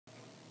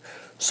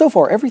So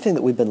far, everything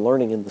that we've been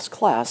learning in this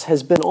class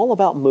has been all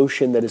about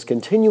motion that is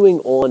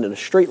continuing on in a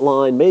straight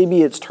line.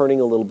 Maybe it's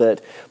turning a little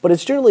bit, but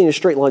it's generally in a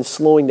straight line,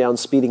 slowing down,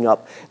 speeding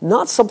up,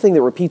 not something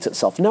that repeats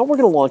itself. Now we're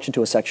going to launch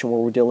into a section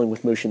where we're dealing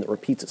with motion that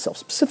repeats itself.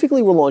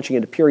 Specifically, we're launching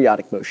into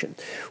periodic motion,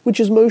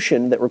 which is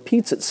motion that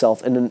repeats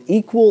itself in an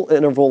equal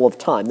interval of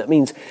time. That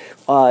means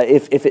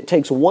if it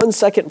takes 1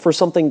 second for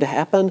something to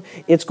happen,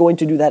 it's going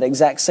to do that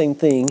exact same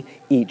thing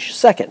each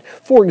second.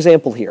 For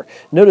example here,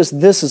 notice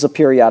this is a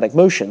periodic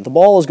motion. The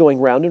ball is going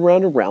round and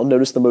round and round.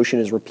 Notice the motion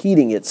is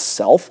repeating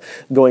itself,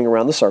 going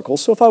around the circle.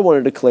 So if I want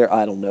to declare,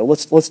 I don't know,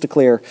 let's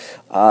declare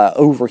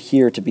over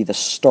here to be the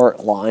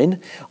start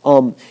line.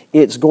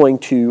 It's going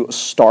to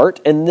start,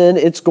 and then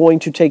it's going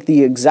to take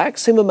the exact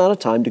same amount of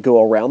time to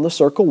go around the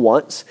circle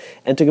once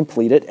and to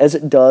complete it as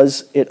it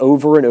does it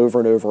over and over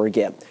and over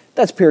again.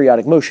 That's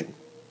periodic motion.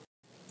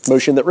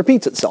 Motion that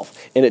repeats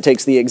itself, and it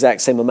takes the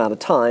exact same amount of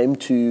time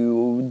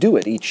to do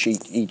it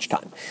each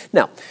time.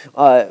 Now,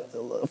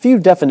 a few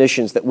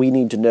definitions that we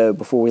need to know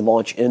before we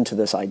launch into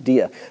this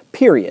idea.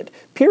 Period.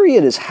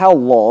 Period is how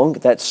long,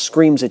 that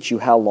screams at you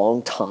how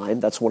long,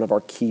 time, that's one of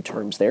our key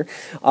terms there,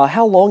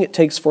 how long it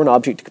takes for an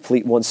object to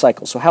complete one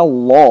cycle. So how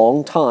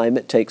long time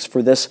it takes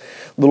for this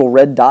little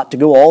red dot to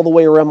go all the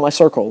way around my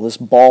circle, this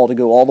ball to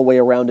go all the way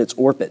around its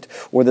orbit,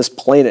 or this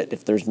planet,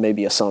 if there's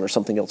maybe a sun or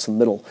something else in the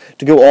middle,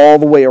 to go all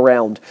the way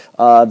around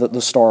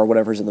the star or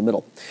whatever's in the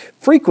middle.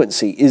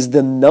 Frequency is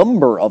the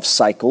number of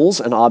cycles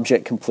an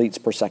object completes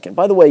per second.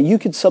 By the way, you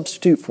could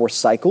substitute for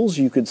cycles,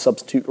 you could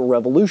substitute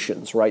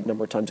revolutions, right?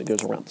 Number of times it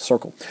goes around the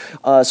circle.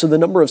 So the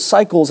number of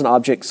cycles an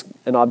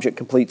object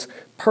completes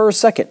per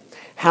second.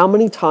 How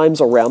many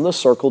times around the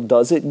circle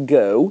does it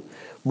go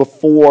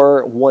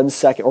before 1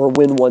 second, or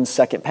when 1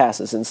 second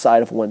passes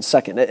inside of 1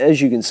 second?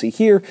 As you can see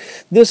here,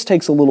 this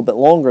takes a little bit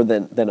longer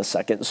than a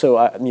second. So,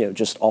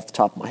 just off the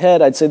top of my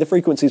head, I'd say the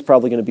frequency is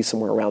probably going to be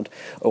somewhere around,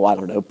 I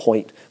don't know,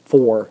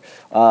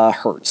 0.4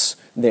 hertz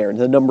there.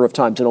 The number of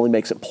times it only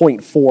makes it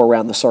 0.4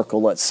 around the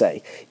circle, let's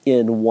say,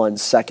 in 1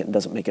 second. It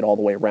doesn't make it all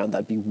the way around.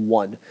 That'd be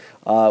one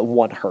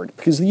hertz,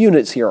 because the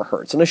units here are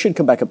hertz. And I should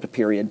come back up to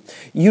period.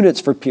 Units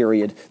for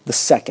period, the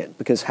second,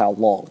 because how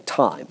long?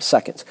 Time,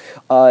 seconds.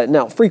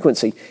 Now,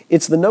 frequency,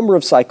 it's the number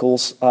of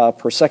cycles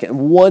per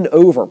second. 1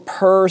 over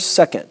per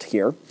second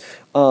here.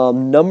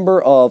 Number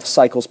of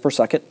cycles per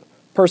second.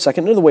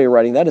 Another way of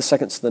writing that is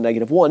seconds to the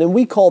 -1, and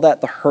we call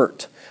that the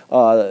hertz.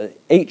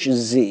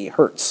 Hz,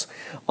 hertz.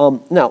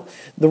 Now,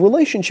 the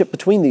relationship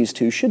between these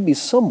two should be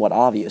somewhat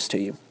obvious to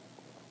you.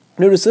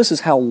 Notice this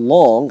is how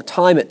long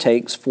time it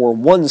takes for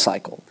one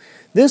cycle.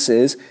 This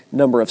is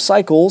number of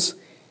cycles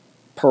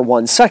per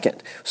 1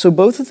 second. So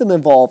both of them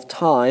involve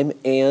time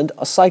and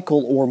a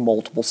cycle or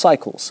multiple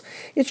cycles.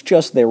 It's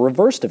just they're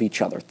reversed of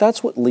each other.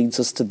 That's what leads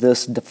us to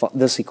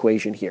this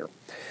equation here.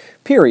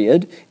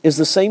 Period is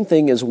the same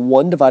thing as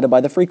 1 divided by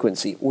the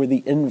frequency, or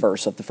the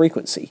inverse of the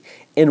frequency.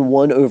 And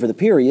 1 over the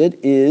period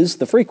is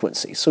the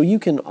frequency. So you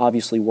can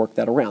obviously work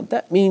that around.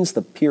 That means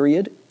the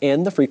period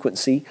and the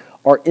frequency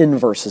are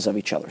inverses of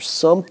each other.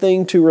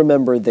 Something to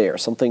remember there,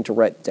 something to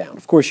write down.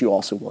 Of course, you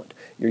also want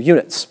your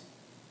units.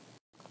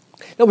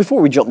 Now,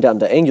 before we jump down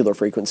to angular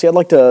frequency, I'd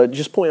like to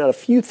just point out a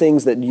few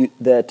things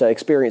that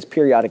experience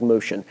periodic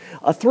motion.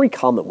 3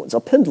 common ones. A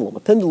pendulum. A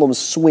pendulum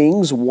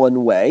swings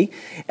one way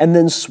and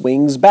then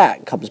swings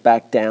back, comes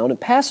back down, and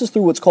passes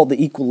through what's called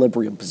the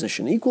equilibrium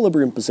position.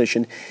 Equilibrium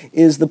position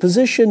is the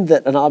position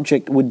that an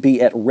object would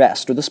be at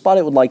rest, or the spot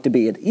it would like to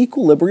be. An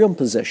equilibrium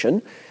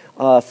position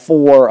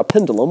for a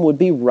pendulum would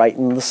be right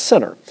in the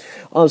center.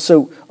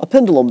 So a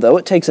pendulum, though,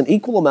 it takes an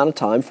equal amount of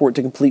time for it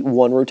to complete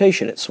one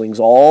rotation. It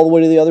swings all the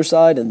way to the other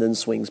side and then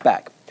swings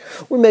back.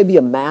 Or maybe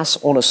a mass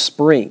on a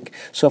spring.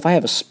 So if I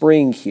have a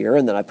spring here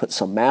and then I put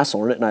some mass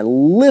on it and I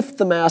lift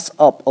the mass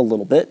up a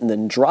little bit and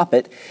then drop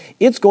it,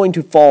 it's going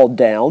to fall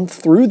down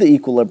through the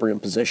equilibrium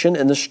position,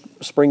 and the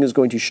spring is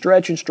going to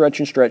stretch and stretch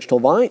and stretch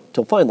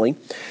till finally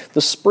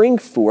the spring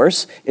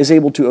force is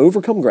able to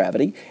overcome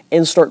gravity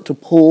and start to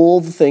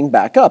pull the thing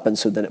back up. And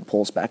so then it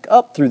pulls back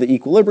up through the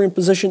equilibrium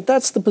position.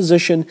 That's the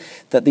position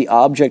that the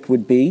object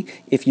would be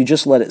if you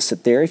just let it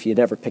sit there. If you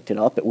never picked it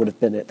up, it would have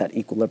been at that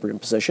equilibrium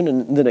position,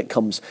 and then it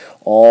comes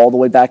all the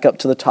way back up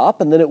to the top,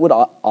 and then it would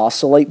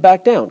oscillate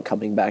back down,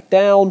 coming back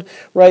down,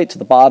 right, to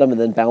the bottom, and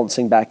then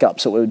bouncing back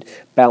up. So it would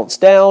bounce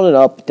down and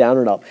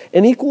up,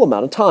 an equal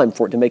amount of time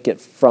for it to make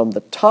it from the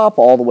top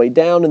all the way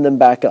down and then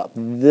back up.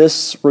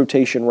 This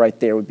rotation right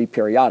there would be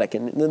periodic,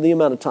 and the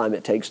amount of time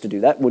it takes to do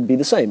that would be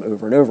the same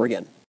over and over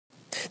again.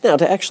 Now,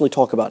 to actually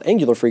talk about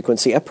angular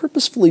frequency, I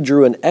purposefully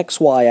drew an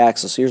XY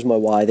axis. Here's my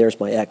Y, there's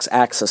my X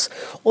axis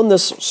on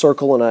this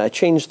circle, and I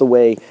changed the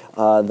way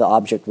the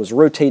object was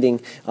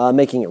rotating,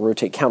 making it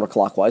rotate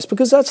counterclockwise,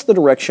 because that's the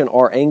direction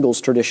our angles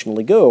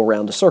traditionally go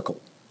around a circle.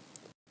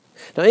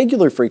 Now,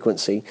 angular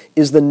frequency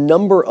is the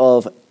number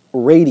of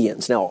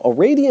radians. Now, a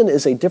radian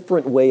is a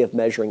different way of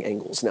measuring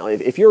angles. Now,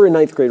 if you're in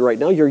ninth grade right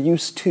now, you're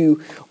used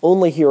to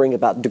only hearing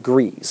about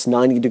degrees,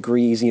 90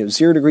 degrees,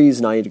 0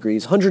 degrees, 90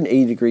 degrees,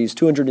 180 degrees,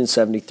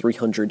 270,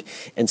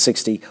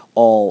 360,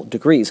 all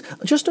degrees.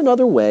 Just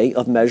another way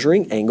of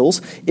measuring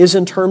angles is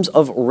in terms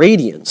of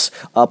radians.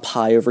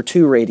 Pi over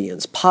 2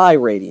 radians, pi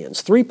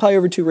radians, 3 pi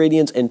over 2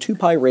 radians, and 2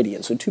 pi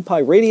radians. So 2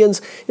 pi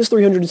radians is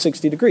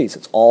 360 degrees.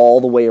 It's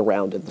all the way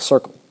around in the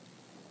circle.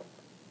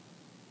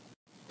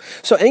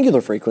 So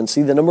angular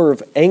frequency, the number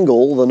of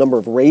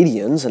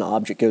radians an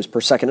object goes per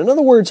second. In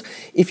other words,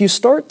 if you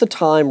start the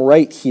time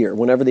right here,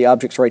 whenever the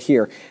object's right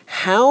here,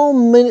 how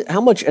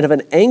much of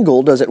an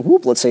angle does it,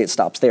 let's say it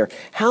stops there,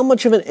 how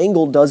much of an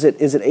angle is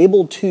it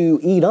able to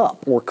eat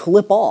up or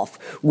clip off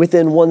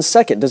within 1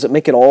 second? Does it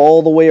make it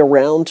all the way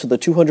around to the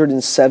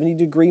 270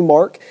 degree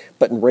mark,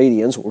 but in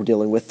radians, what we're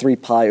dealing with, 3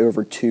 pi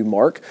over 2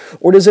 mark?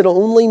 Or does it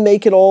only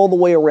make it all the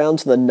way around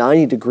to the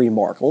 90 degree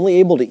mark, only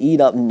able to eat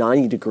up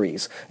 90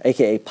 degrees,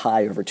 aka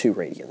pi over 2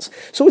 radians?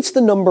 So it's the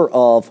number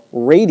of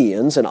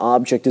radians an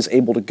object is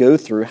able to go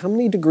through, how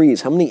many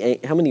degrees, how many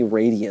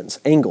radians,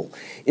 angle,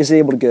 is it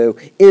able to go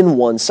in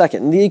 1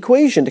 second. And the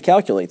equation to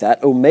calculate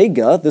that,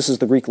 omega, this is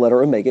the Greek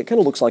letter omega, it kind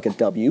of looks like a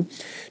W,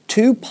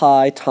 2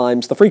 pi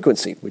times the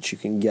frequency, which you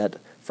can get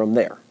from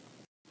there.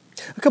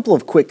 A couple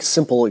of quick,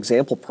 simple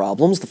example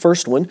problems. The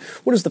first one,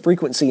 what is the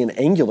frequency and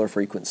angular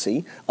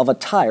frequency of a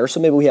tire? So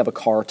maybe we have a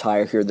car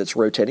tire here that's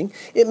rotating.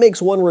 It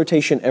makes one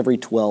rotation every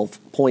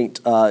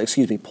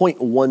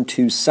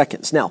 0.12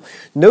 seconds. Now,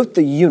 note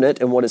the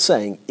unit and what it's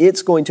saying.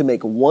 It's going to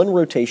make one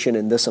rotation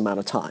in this amount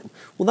of time.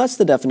 Well, that's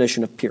the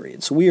definition of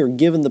period. So we are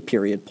given the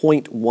period,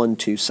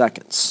 0.12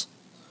 seconds.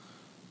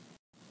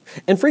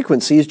 And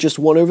frequency is just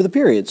 1 over the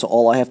period. So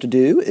all I have to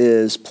do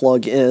is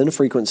plug in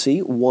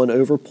frequency 1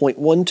 over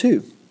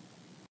 0.12.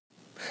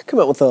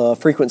 Come out with a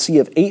frequency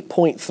of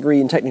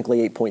 8.3 and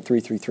technically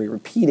 8.333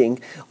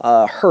 repeating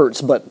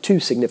hertz, but two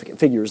significant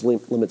figures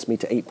limits me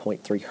to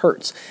 8.3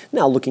 hertz.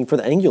 Now looking for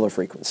the angular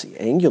frequency.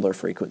 Angular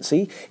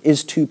frequency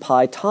is 2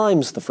 pi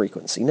times the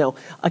frequency. Now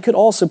I could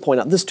also point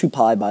out this 2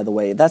 pi, by the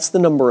way, that's the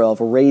number of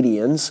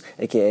radians,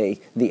 aka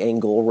the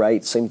angle,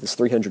 right? Same with this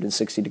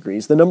 360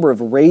 degrees. The number of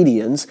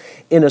radians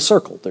in a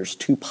circle. There's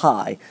 2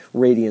 pi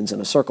radians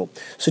in a circle.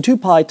 So 2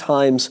 pi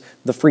times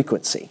the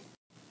frequency.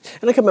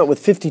 And I come out with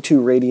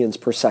 52 radians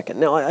per second.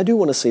 Now, I do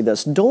want to say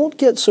this. Don't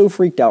get so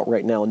freaked out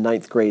right now in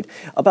ninth grade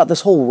about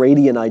this whole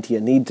radian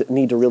idea.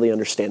 Need to really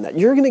understand that.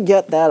 You're going to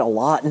get that a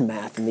lot in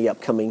math in the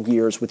upcoming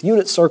years with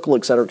unit circle,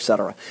 et cetera, et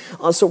cetera.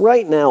 So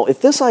right now, if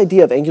this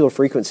idea of angular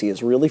frequency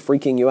is really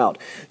freaking you out,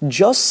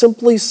 just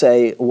simply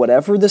say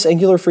whatever this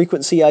angular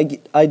frequency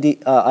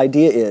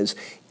idea is,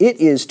 it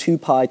is 2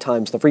 pi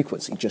times the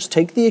frequency. Just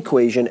take the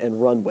equation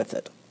and run with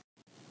it.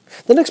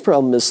 The next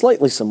problem is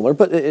slightly similar,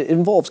 but it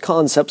involves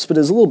concepts, but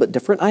is a little bit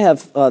different. I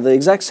have the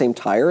exact same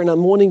tire, and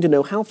I'm wanting to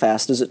know how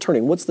fast is it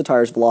turning. What's the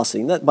tire's velocity?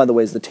 And that, by the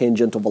way, is the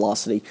tangential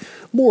velocity.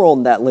 More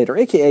on that later,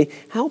 aka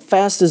how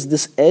fast is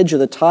this edge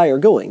of the tire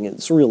going?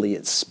 It's really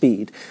its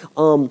speed.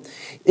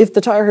 If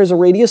the tire has a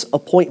radius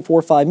of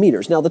 0.45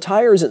 meters, now the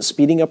tire isn't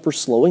speeding up or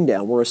slowing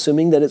down. We're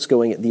assuming that it's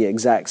going at the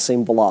exact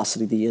same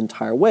velocity the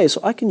entire way, so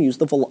I can use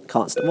the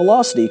constant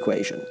velocity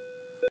equation.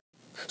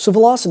 So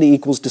velocity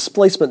equals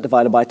displacement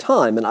divided by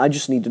time, and I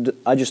just need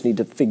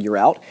to figure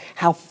out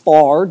how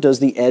far does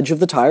the edge of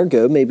the tire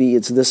go. Maybe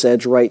it's this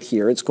edge right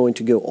here. It's going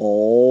to go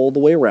all the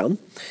way around.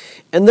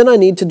 And then I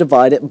need to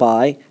divide it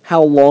by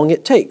how long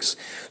it takes.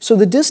 So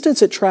the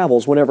distance it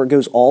travels whenever it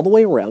goes all the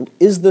way around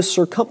is the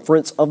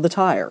circumference of the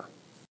tire.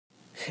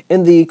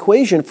 And the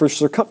equation for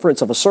circumference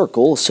of a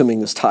circle, assuming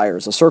this tire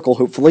is a circle,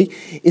 hopefully,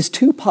 is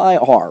 2 pi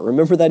r.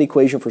 Remember that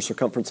equation for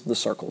circumference of the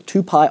circle,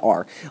 2 pi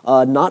r.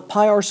 Not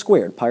pi r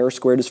squared. Pi r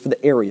squared is for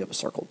the area of a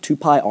circle. 2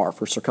 pi r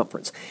for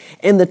circumference.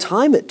 And the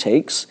time it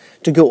takes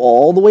to go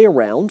all the way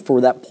around,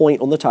 for that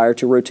point on the tire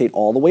to rotate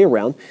all the way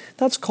around,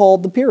 that's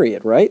called the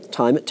period, right?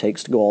 Time it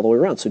takes to go all the way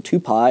around. So 2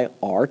 pi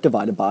r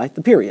divided by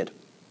the period.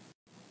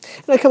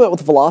 And I come out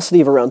with a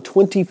velocity of around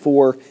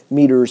 24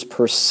 meters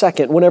per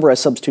second whenever I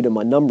substitute in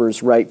my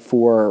numbers right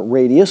for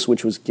radius,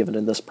 which was given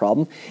in this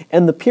problem,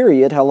 and the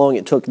period, how long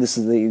it took. This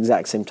is the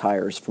exact same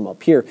tires from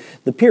up here.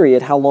 The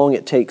period, how long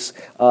it takes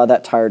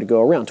that tire to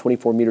go around.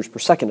 24 meters per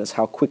second is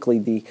how quickly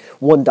the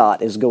one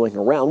dot is going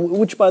around,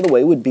 which, by the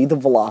way, would be the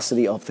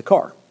velocity of the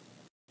car.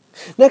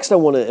 Next, I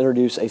want to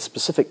introduce a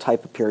specific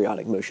type of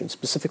periodic motion,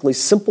 specifically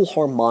simple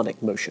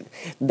harmonic motion.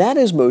 That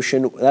is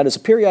a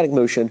periodic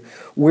motion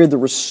where the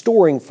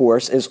restoring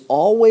force is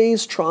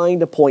always trying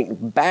to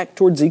point back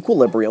towards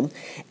equilibrium,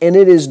 and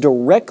it is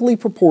directly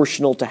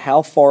proportional to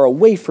how far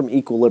away from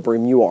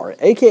equilibrium you are,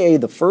 aka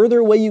the further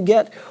away you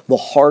get, the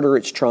harder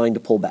it's trying to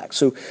pull back.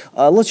 So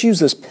let's use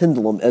this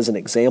pendulum as an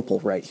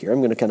example right here. I'm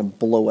going to kind of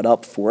blow it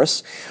up for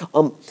us.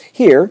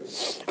 Here,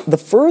 the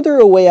further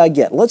away I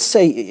get, let's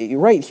say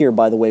right here,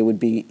 by the way, would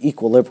be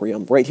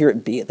equilibrium. Right here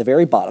at B, at the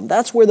very bottom.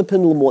 That's where the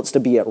pendulum wants to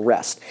be at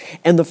rest.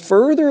 And the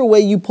further away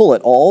you pull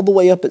it, all the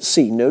way up at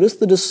C, notice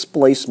the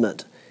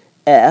displacement,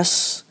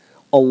 S,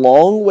 a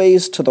long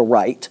ways to the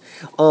right.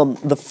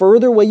 The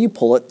further away you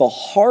pull it, the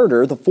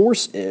harder the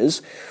force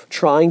is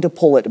trying to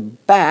pull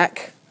it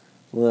back.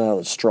 Well,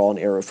 let's draw an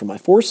arrow for my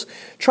force.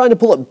 Trying to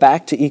pull it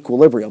back to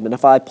equilibrium. And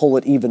if I pull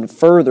it even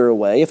further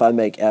away, if I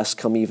make S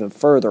come even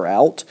further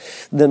out,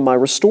 then my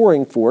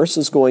restoring force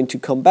is going to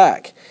come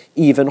back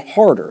even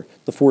harder,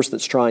 the force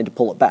that's trying to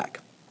pull it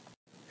back.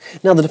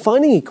 Now, the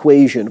defining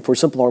equation for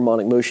simple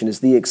harmonic motion is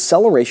the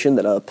acceleration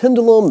that a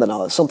pendulum,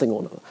 that something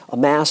on a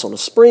mass on a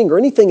spring, or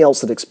anything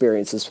else that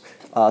experiences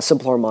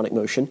simple harmonic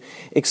motion,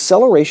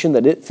 acceleration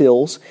that it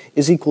feels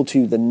is equal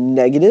to the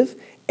negative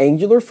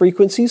angular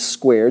frequency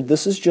squared,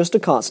 this is just a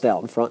constant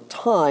out in front,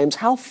 times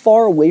how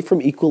far away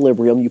from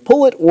equilibrium you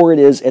pull it or it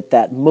is at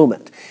that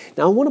moment.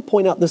 Now I want to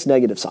point out this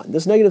negative sign.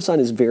 This negative sign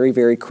is very,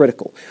 very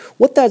critical.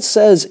 What that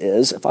says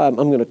is, if I'm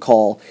going to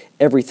call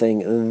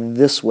everything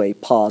this way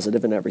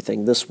positive and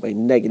everything this way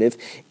negative,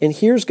 and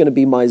here's going to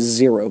be my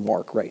 0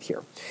 mark right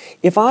here.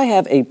 If I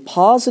have a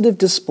positive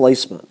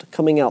displacement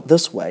coming out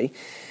this way,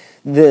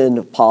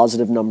 then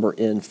positive number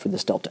n for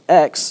this delta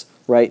x,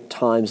 right,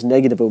 times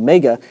negative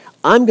omega,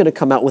 I'm going to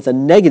come out with a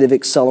negative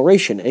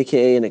acceleration,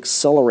 aka an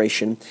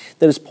acceleration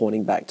that is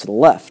pointing back to the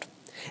left.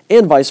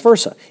 And vice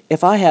versa.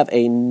 If I have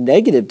a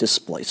negative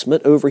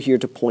displacement over here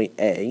to point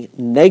A,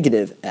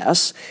 negative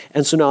s,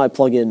 and so now I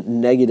plug in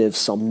negative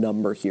some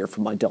number here for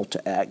my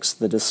delta x,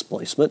 the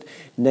displacement,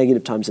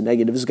 negative times a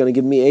negative is going to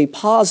give me a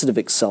positive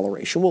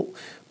acceleration. Well,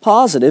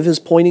 positive is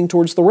pointing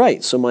towards the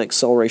right, so my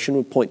acceleration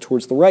would point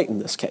towards the right in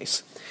this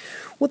case.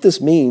 What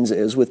this means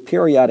is, with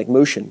periodic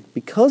motion,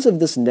 because of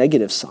this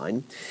negative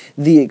sign,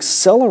 the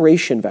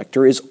acceleration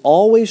vector is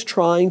always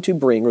trying to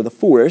bring, or the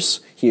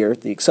force here,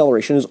 the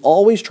acceleration, is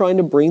always trying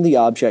to bring the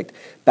object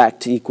back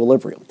to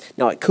equilibrium.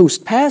 Now, it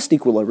coasts past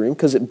equilibrium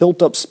because it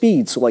built up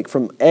speed. So like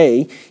from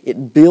A,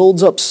 it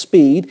builds up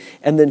speed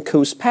and then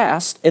coasts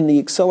past, and the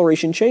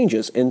acceleration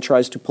changes and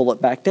tries to pull it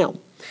back down.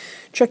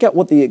 Check out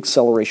what the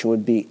acceleration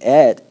would be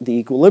at the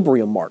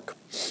equilibrium mark.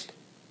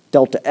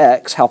 Delta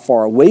x, how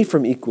far away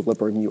from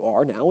equilibrium you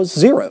are now, is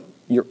 0.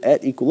 You're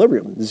at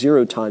equilibrium.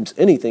 0 times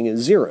anything is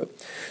 0.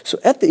 So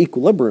at the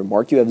equilibrium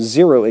mark, you have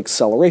 0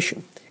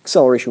 acceleration.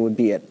 Acceleration would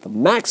be at the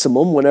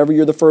maximum whenever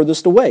you're the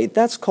furthest away.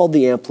 That's called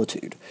the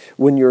amplitude,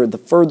 when you're the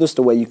furthest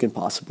away you can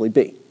possibly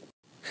be.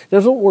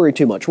 Now, don't worry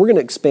too much. We're going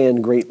to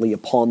expand greatly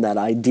upon that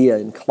idea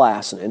in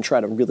class and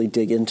try to really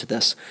dig into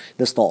this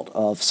thought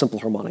of simple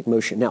harmonic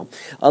motion. Now,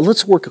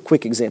 let's work a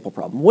quick example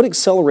problem. What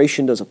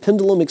acceleration does a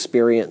pendulum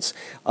experience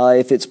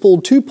if it's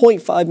pulled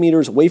 2.5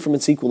 meters away from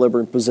its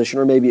equilibrium position,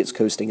 or maybe it's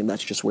coasting and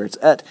that's just where it's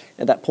at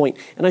that point,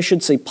 and I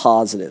should say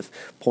positive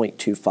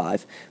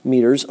 0.25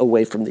 meters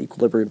away from the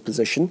equilibrium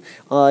position,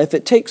 if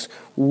it takes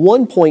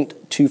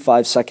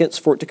 1.25 seconds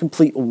for it to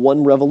complete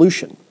one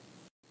revolution.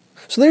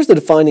 So there's the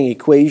defining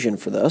equation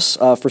for this,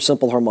 for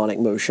simple harmonic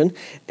motion.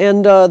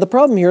 And the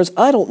problem here is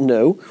I don't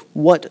know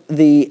what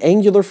the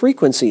angular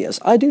frequency is.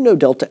 I do know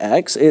delta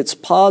x. It's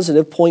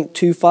positive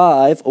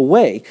 0.25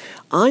 away.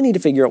 I need to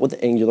figure out what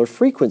the angular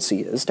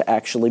frequency is to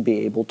actually be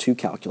able to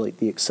calculate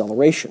the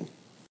acceleration.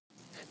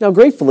 Now,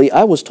 gratefully,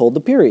 I was told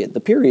the period. The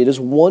period is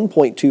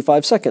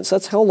 1.25 seconds.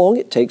 That's how long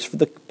it takes for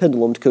the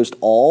pendulum to coast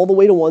all the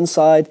way to one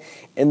side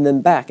and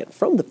then back. And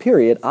from the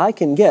period, I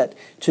can get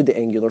to the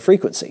angular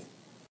frequency.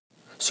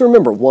 So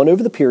remember, 1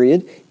 over the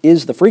period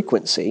is the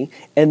frequency,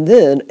 and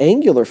then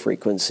angular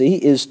frequency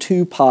is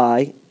 2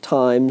 pi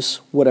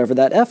times whatever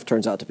that f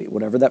turns out to be,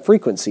 whatever that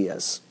frequency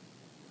is.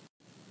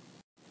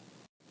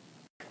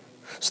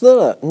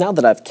 So then, now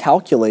that I've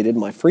calculated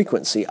my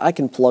frequency, I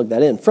can plug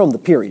that in from the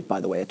period,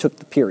 by the way. I took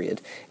the period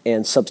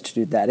and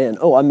substituted that in.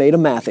 Oh, I made a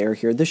math error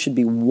here. This should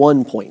be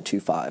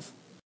 1.25,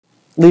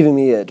 leaving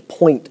me at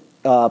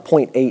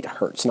 0.8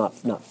 hertz,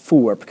 not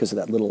 4 because of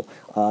that little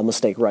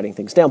mistake writing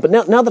things down. But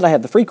now that I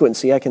have the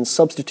frequency, I can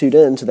substitute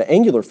into the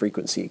angular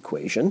frequency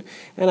equation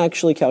and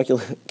actually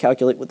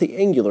calculate what the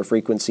angular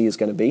frequency is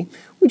going to be,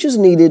 which is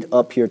needed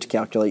up here to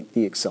calculate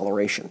the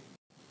acceleration.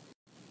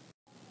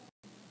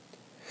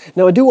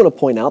 Now, I do want to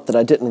point out that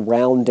I didn't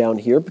round down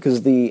here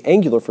because the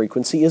angular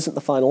frequency isn't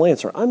the final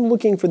answer. I'm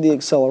looking for the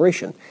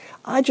acceleration.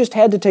 I just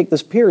had to take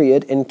this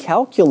period and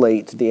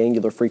calculate the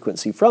angular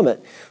frequency from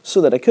it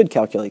so that I could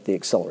calculate the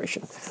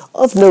acceleration.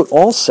 Of note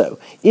also,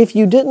 if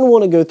you didn't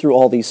want to go through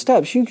all these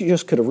steps, you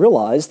just could have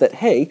realized that,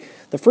 hey,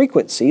 the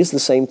frequency is the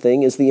same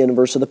thing as the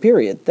inverse of the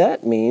period.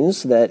 That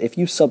means that if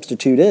you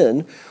substitute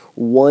in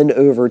 1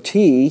 over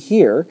t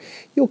here,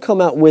 you'll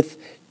come out with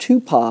 2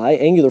 pi,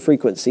 angular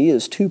frequency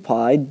is 2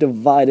 pi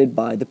divided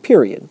by the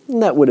period.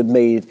 And that would have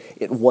made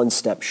it one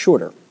step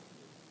shorter.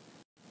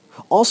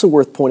 Also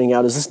worth pointing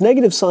out is this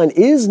negative sign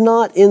is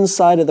not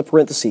inside of the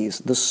parentheses.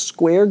 The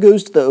square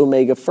goes to the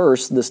omega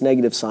first, this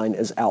negative sign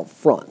is out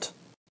front.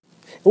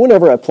 And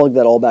whenever I plug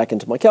that all back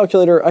into my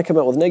calculator, I come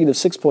out with negative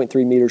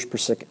 6.3 meters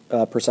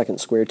per second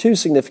squared, 2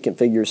 significant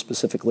figures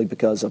specifically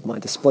because of my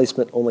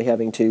displacement only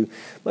having 2.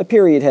 My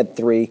period had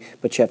 3,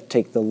 but you have to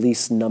take the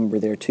least number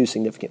there, 2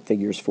 significant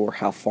figures for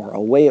how far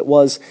away it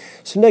was.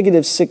 So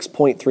negative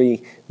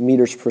 6.3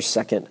 meters per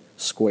second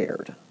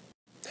squared.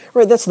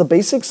 Right, that's the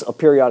basics of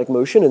periodic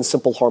motion and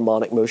simple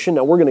harmonic motion.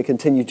 Now we're going to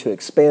continue to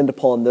expand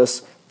upon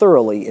this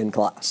thoroughly in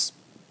class.